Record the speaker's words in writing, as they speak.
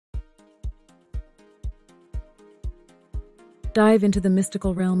dive into the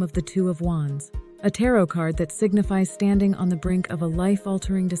mystical realm of the Two of Wands, a tarot card that signifies standing on the brink of a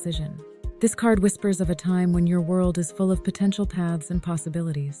life-altering decision. This card whispers of a time when your world is full of potential paths and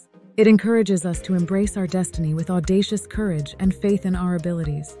possibilities. It encourages us to embrace our destiny with audacious courage and faith in our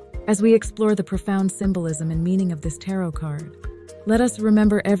abilities. As we explore the profound symbolism and meaning of this tarot card, let us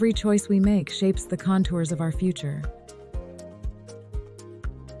remember every choice we make shapes the contours of our future.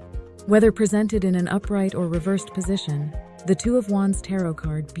 Whether presented in an upright or reversed position, the Two of Wands tarot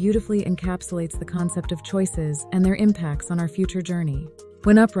card beautifully encapsulates the concept of choices and their impacts on our future journey.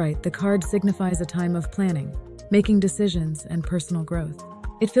 When upright, the card signifies a time of planning, making decisions, and personal growth.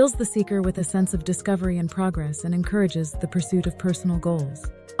 It fills the seeker with a sense of discovery and progress and encourages the pursuit of personal goals.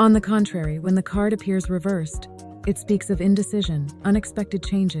 On the contrary, when the card appears reversed, it speaks of indecision, unexpected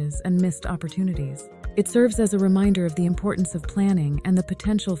changes, and missed opportunities. It serves as a reminder of the importance of planning and the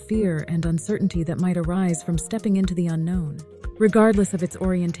potential fear and uncertainty that might arise from stepping into the unknown. Regardless of its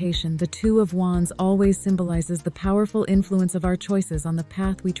orientation, the Two of Wands always symbolizes the powerful influence of our choices on the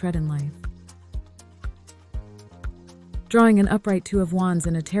path we tread in life. Drawing an upright Two of Wands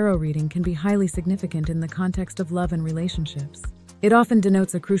in a tarot reading can be highly significant in the context of love and relationships. It often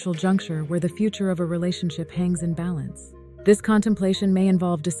denotes a crucial juncture where the future of a relationship hangs in balance. This contemplation may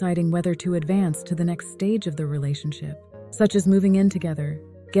involve deciding whether to advance to the next stage of the relationship, such as moving in together,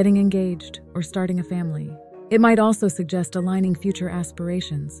 getting engaged, or starting a family. It might also suggest aligning future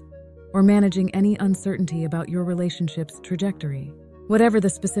aspirations or managing any uncertainty about your relationship's trajectory. Whatever the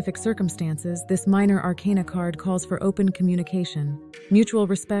specific circumstances, this minor arcana card calls for open communication, mutual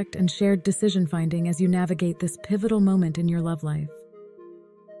respect, and shared decision-finding as you navigate this pivotal moment in your love life.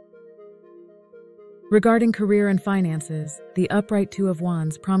 Regarding career and finances, the upright Two of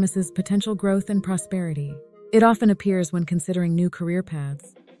Wands promises potential growth and prosperity. It often appears when considering new career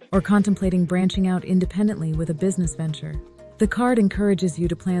paths or contemplating branching out independently with a business venture. The card encourages you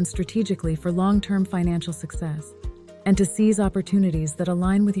to plan strategically for long-term financial success and to seize opportunities that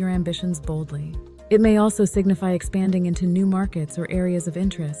align with your ambitions boldly. It may also signify expanding into new markets or areas of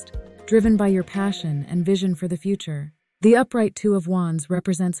interest, driven by your passion and vision for the future. The upright Two of Wands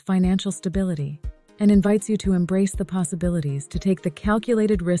represents financial stability and invites you to embrace the possibilities to take the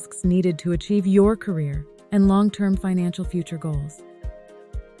calculated risks needed to achieve your career and long-term financial future goals.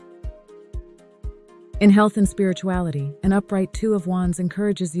 In health and spirituality, an upright Two of Wands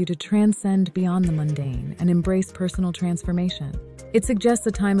encourages you to transcend beyond the mundane and embrace personal transformation. It suggests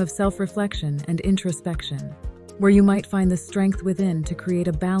a time of self-reflection and introspection, where you might find the strength within to create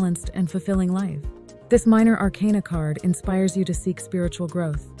a balanced and fulfilling life. This minor arcana card inspires you to seek spiritual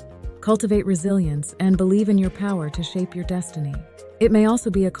growth, cultivate resilience, and believe in your power to shape your destiny. It may also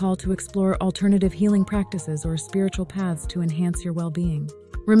be a call to explore alternative healing practices or spiritual paths to enhance your well-being.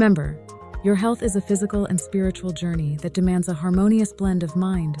 Remember, your health is a physical and spiritual journey that demands a harmonious blend of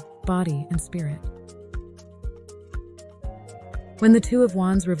mind, body, and spirit. When the Two of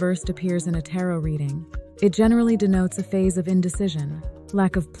Wands reversed appears in a tarot reading, it generally denotes a phase of indecision,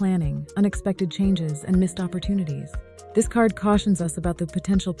 lack of planning, unexpected changes, and missed opportunities. This card cautions us about the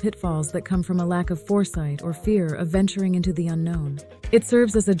potential pitfalls that come from a lack of foresight or fear of venturing into the unknown. It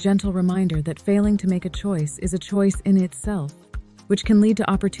serves as a gentle reminder that failing to make a choice is a choice in itself, which can lead to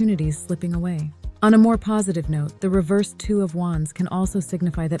opportunities slipping away. On a more positive note, the reversed Two of Wands can also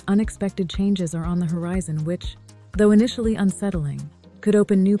signify that unexpected changes are on the horizon which, though initially unsettling, could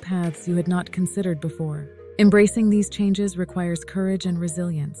open new paths you had not considered before. Embracing these changes requires courage and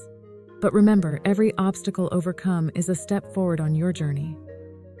resilience. But remember, every obstacle overcome is a step forward on your journey.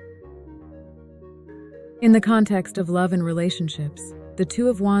 In the context of love and relationships, the Two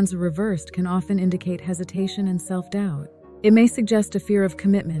of Wands reversed can often indicate hesitation and self-doubt. It may suggest a fear of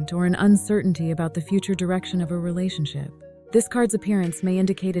commitment or an uncertainty about the future direction of a relationship. This card's appearance may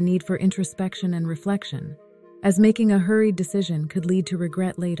indicate a need for introspection and reflection, as making a hurried decision could lead to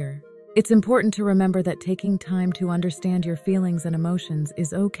regret later. It's important to remember that taking time to understand your feelings and emotions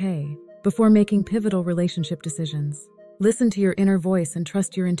is okay before making pivotal relationship decisions. Listen to your inner voice and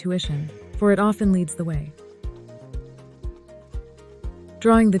trust your intuition, for it often leads the way.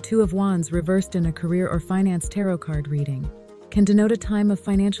 Drawing the Two of Wands reversed in a career or finance tarot card reading can denote a time of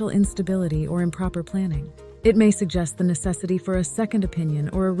financial instability or improper planning. It may suggest the necessity for a second opinion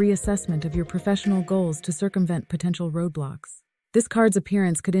or a reassessment of your professional goals to circumvent potential roadblocks. This card's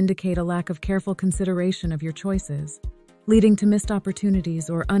appearance could indicate a lack of careful consideration of your choices, leading to missed opportunities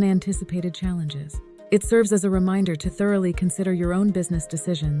or unanticipated challenges. It serves as a reminder to thoroughly consider your own business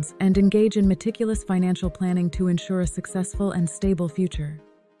decisions and engage in meticulous financial planning to ensure a successful and stable future.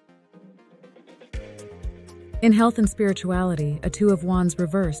 In health and spirituality, a Two of Wands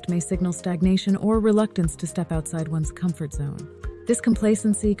reversed may signal stagnation or reluctance to step outside one's comfort zone. This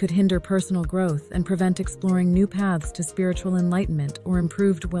complacency could hinder personal growth and prevent exploring new paths to spiritual enlightenment or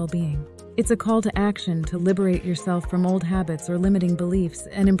improved well-being. It's a call to action to liberate yourself from old habits or limiting beliefs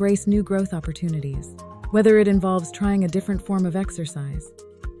and embrace new growth opportunities. Whether it involves trying a different form of exercise,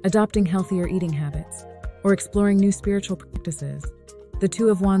 adopting healthier eating habits, or exploring new spiritual practices, the Two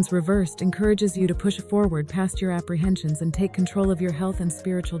of Wands reversed encourages you to push forward past your apprehensions and take control of your health and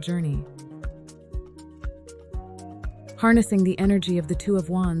spiritual journey. Harnessing the energy of the Two of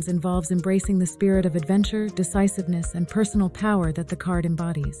Wands involves embracing the spirit of adventure, decisiveness, and personal power that the card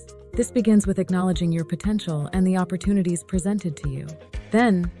embodies. This begins with acknowledging your potential and the opportunities presented to you.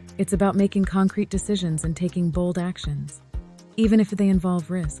 Then, it's about making concrete decisions and taking bold actions, even if they involve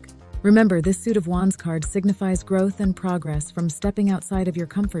risk. Remember, this Suit of Wands card signifies growth and progress from stepping outside of your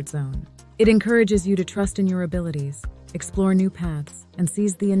comfort zone. It encourages you to trust in your abilities, explore new paths, and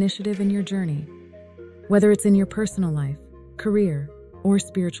seize the initiative in your journey, whether it's in your personal life, career, or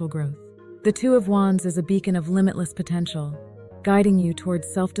spiritual growth. The Two of Wands is a beacon of limitless potential, guiding you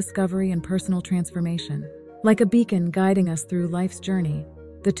towards self-discovery and personal transformation. Like a beacon guiding us through life's journey,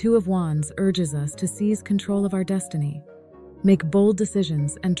 the Two of Wands urges us to seize control of our destiny, make bold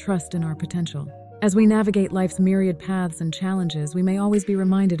decisions, and trust in our potential. As we navigate life's myriad paths and challenges, we may always be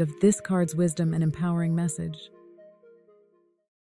reminded of this card's wisdom and empowering message.